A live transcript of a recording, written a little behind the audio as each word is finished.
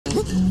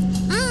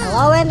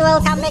Hello and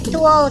welcome back to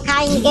All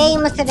Kind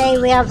Games. Today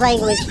we are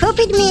playing with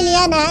Cupid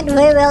Minion and we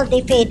will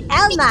defeat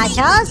El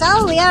Macho.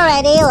 So we are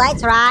ready,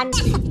 let's run.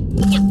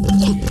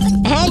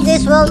 And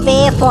this will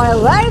be for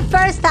the very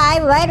first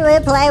time when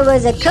we play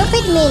with a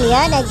Cupid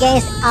Minion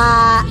against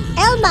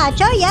El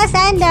Macho. Yes,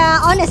 and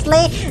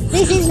honestly,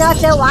 this is not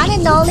the one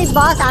and only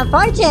boss,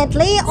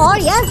 unfortunately. Or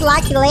yes,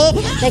 luckily,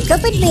 the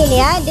Cupid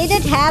Minion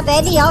didn't have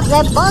any of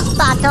the boss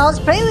battles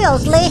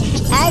previously.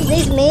 And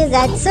this means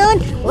that soon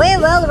we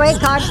will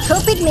record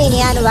Cupid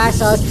Minion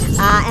versus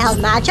El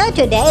Macho.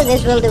 Today, the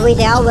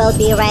video will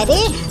be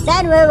ready.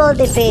 Then we will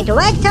defeat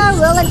Vector,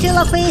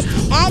 Villaintriloquist,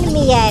 and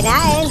Miena.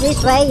 And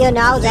this way, you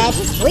know that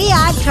we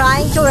are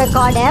trying to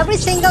record every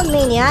single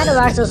minion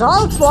versus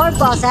all 4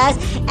 bosses,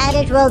 and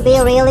it will be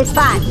really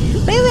fun.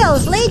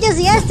 Previously, just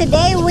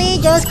yesterday, we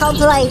just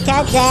completed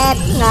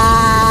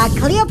the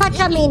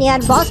Cleopatra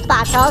Minion boss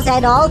battles,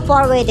 and all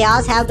 4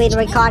 videos have been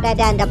recorded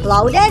and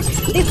uploaded.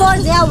 Before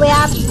there were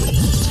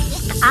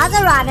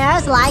other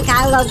runners like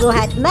I Love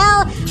Ruhet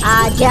Mel,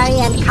 Jerry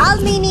and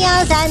Carl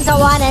Minions, and so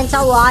on and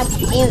so on.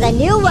 In the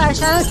new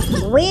versions,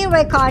 we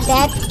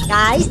recorded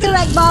Easter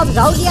Egg Bob,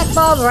 Zodiac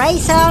Bob,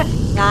 Racer,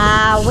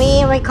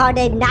 we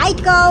recorded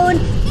Night Gone,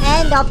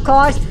 and of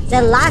course,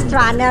 the last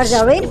runner,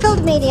 the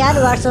Renfield Minion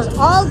versus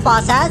all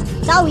bosses.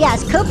 So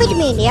yes, Cupid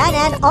Minion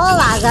and all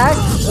others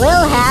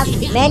will have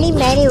many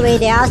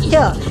videos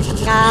too.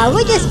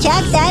 We just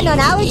checked that on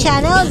our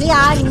channel there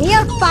are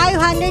near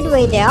 500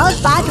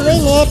 videos, but we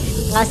need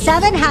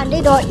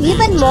 700 or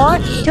even more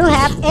to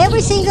have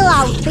every single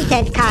outfit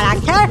and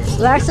character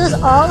versus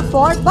all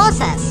 4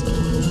 bosses.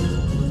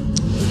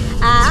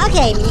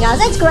 Okay, now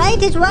that's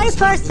great. It's very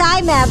first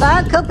time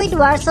ever Cupid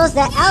versus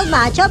the El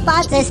Macho,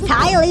 but the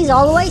style is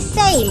always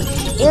same.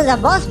 In the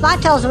boss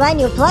battles, when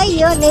you play,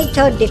 you need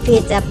to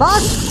defeat the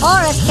boss or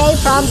escape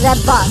from the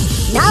boss.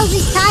 Now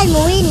this time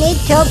we need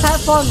to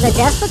perform the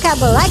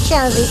despicable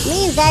actions. It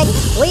means that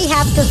we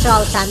have to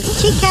throw some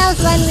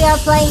chickens when we are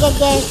playing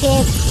against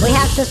him. We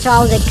have to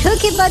throw the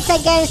cookie butts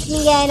against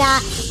Miena.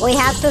 We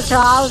have to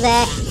throw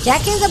the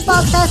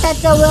jack-in-the-boxes at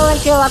the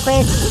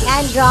Villaintriloquist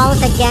and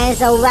drones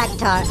against the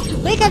Vector.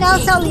 We can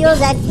also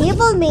use an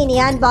evil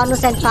minion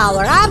bonus and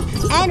power-up,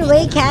 and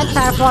we can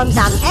perform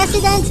some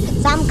accidents,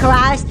 some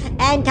crafts,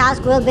 and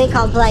tasks will be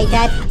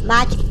completed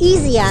much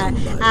easier.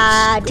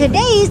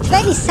 Today is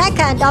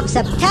 22nd of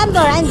September,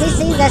 and this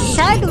is the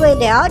 3rd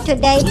video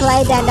today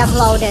played and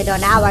uploaded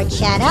on our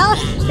channel,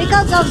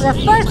 because of the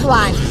first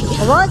one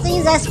was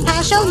in the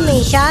special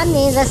mission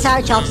in the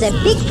search of the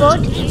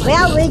Bigfoot,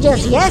 where we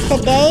just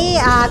yesterday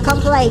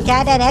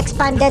completed and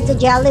expanded the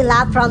jelly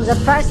lab from the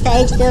first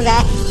stage to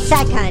the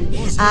 2nd.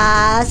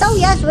 So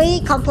yes, we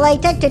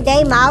completed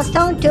today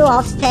milestone 2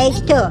 of stage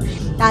 2.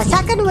 The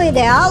 2nd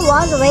video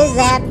was with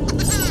the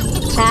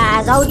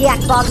Zodiac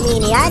Bob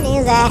Minion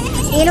in the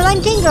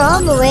inventing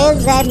room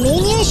with the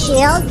Minion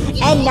shield,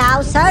 and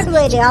now 3rd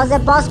video, the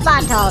boss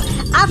battle.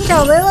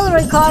 After we will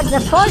record the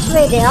 4th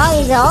video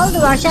in the old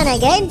version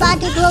again,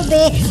 but it will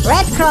be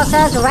red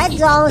crosses, red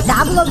zones,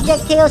 double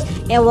objectives,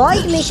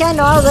 avoid mission,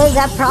 or with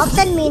the props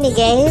and mini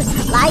games.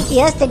 Like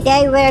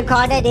yesterday we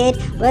recorded it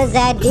with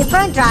the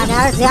different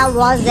runners. There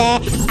was the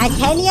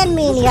Athenian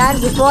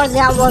Minion, before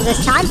there was the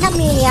Santa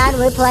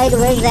Minion, we played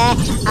with the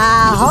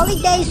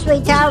Holiday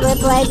Sweeter, we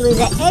played with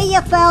the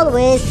AFL,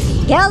 with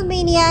Girl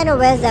Minion,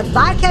 with the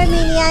Barker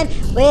Minion,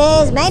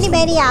 with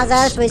many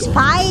others, with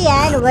Spy,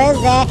 and with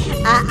the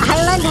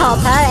Island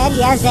Hopper. And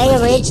yes, they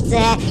reached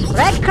the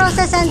red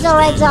crosses and the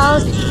red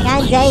zones,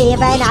 and they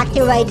even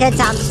activated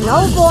some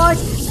snowboards,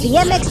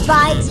 BMX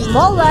bikes,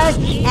 mowers,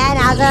 and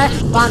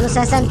other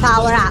bonuses and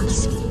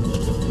power-ups.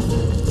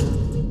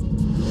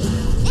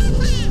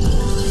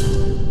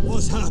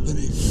 What's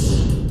happening?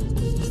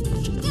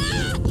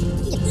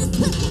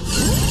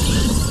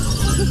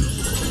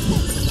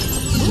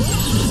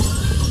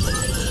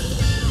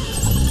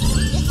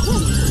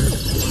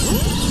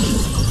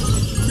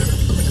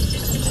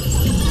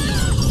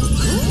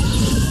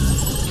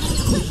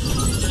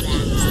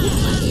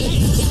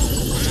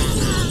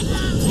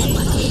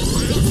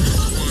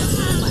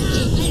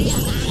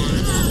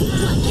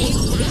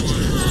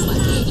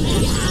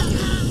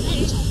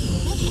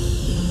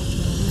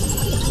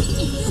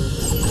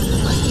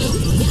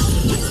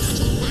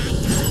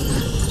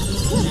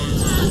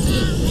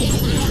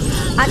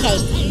 Okay,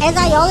 as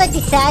I already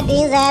said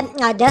in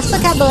the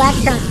Despicable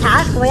Actions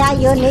task, where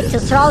you need to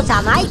throw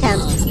some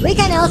items, we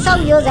can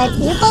also use an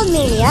evil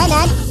minion,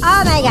 and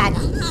oh my god,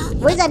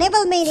 with an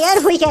evil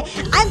minion we can...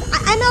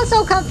 I'm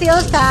also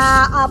confused,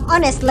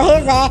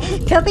 honestly, the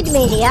Cupid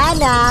Minion,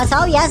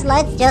 so yes,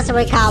 let's just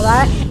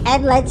recover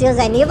and let's use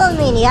an evil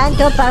minion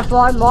to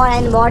perform more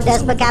and more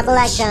Despicable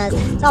Actions.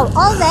 So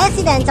all the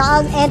accidents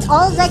and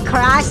all the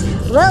crashs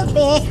will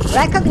be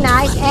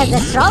recognized as the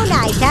thrown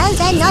items,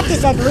 and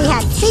notice that we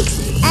had 6,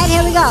 and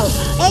here we go,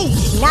 8,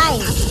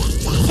 9,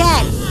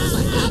 10,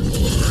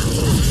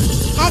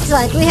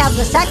 Excellent, we have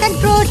the second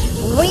fruit.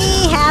 We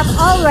have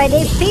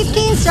already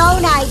 15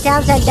 thrown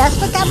items and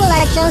despicable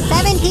actions,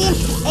 17,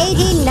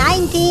 18,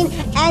 19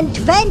 and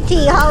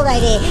 20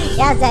 already.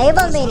 Yes, the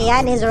evil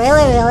minion is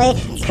really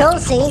cool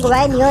thing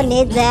when you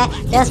need the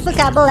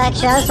despicable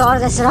actions or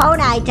the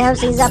thrown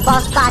items in the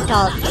boss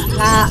battle.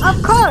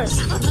 Of course,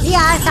 there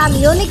are some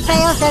unique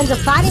fails and the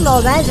funny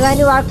moments when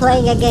you are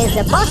playing against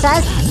the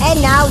bosses,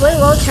 and now we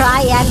will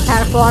try and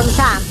perform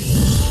some.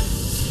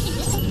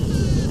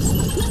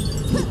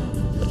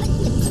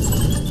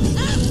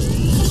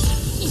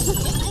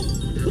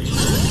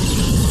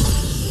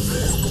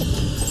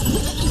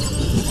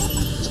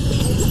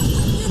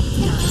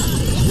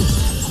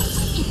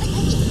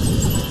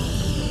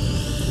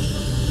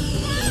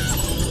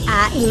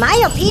 In my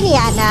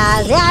opinion,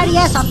 there are,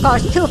 yes, of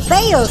course, two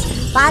fails,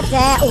 but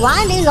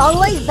one is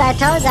always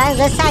better than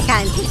the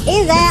second.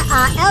 In the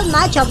El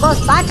Macho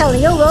boss battle,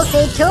 you will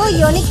see two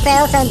unique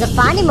fails and the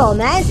funny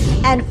moments.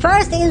 And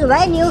first is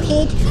when you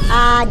hit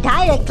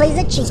directly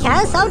the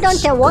chicken, so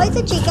don't avoid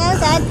the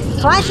chickens and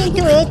crash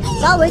into it.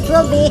 So it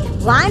will be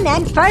one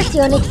and first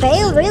unique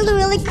fail,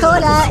 really cool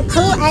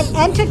and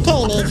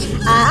entertaining.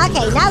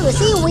 Okay, now you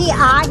see we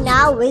are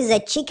now with the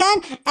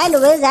chicken and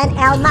with an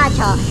El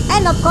Macho,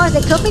 and of course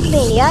the Cupid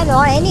minion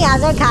or any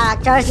other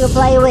characters you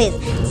play with.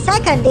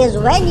 Second is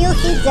when you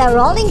hit the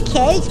rolling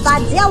cage,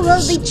 but there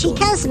will be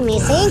chickens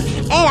missing,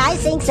 and I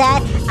think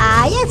that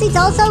yes, it's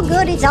also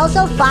good, it's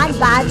also fun,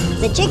 but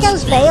the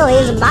chicken's fail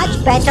is much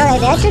better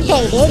and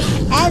entertaining,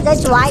 and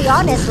that's why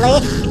honestly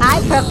I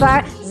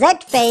prefer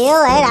that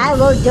fail, and I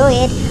will do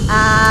it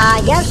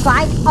just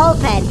quite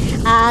often.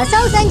 So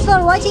thanks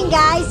for watching,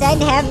 guys,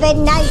 and have a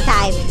nice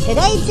time.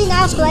 Today it's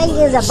enough playing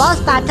in the boss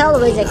battle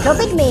with the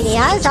Cupid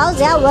minion, so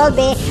there will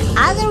be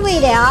other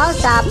videos,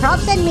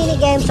 props and mini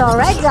games or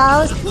red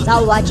zones,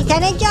 so watch it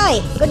and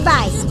enjoy.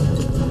 Goodbye.